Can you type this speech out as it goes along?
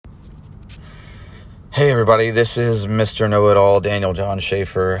Hey everybody, this is Mr. Know-It-All, Daniel John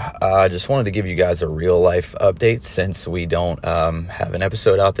Schaefer. I just wanted to give you guys a real life update since we don't have an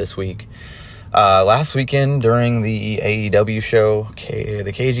episode out this week. Last weekend during the AEW show,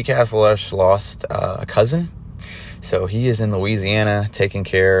 the KG Cassilush lost a cousin. So he is in Louisiana taking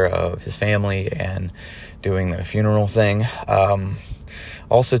care of his family and doing the funeral thing.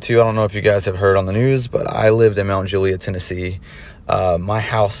 Also, too, I don't know if you guys have heard on the news, but I lived in Mount Juliet, Tennessee. My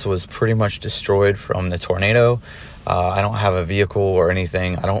house was pretty much destroyed from the tornado. I don't have a vehicle or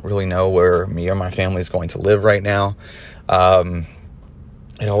anything. I don't really know where me or my family is going to live right now.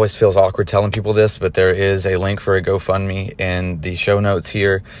 It always feels awkward telling people this, but there is a link for a GoFundMe in the show notes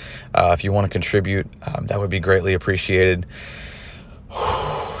here. If you want to contribute, that would be greatly appreciated.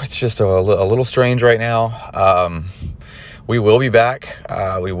 It's just a little strange right now. We will be back.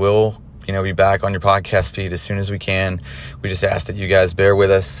 We will be back on your podcast feed as soon as we can. We just ask that you guys bear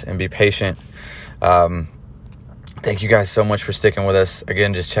with us and be patient. Thank you guys so much for sticking with us.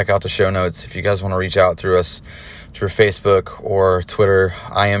 Again, just check out the show notes. If you guys want to reach out through us through Facebook or Twitter,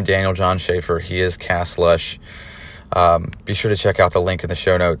 I am Daniel John Schaefer. He is Cass Lush. Be sure to check out the link in the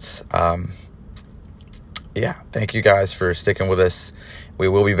show notes. Thank you guys for sticking with us. We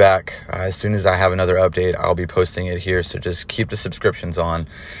will be back. As soon as I have another update, I'll be posting it here. So just keep the subscriptions on.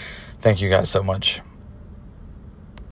 Thank you guys so much.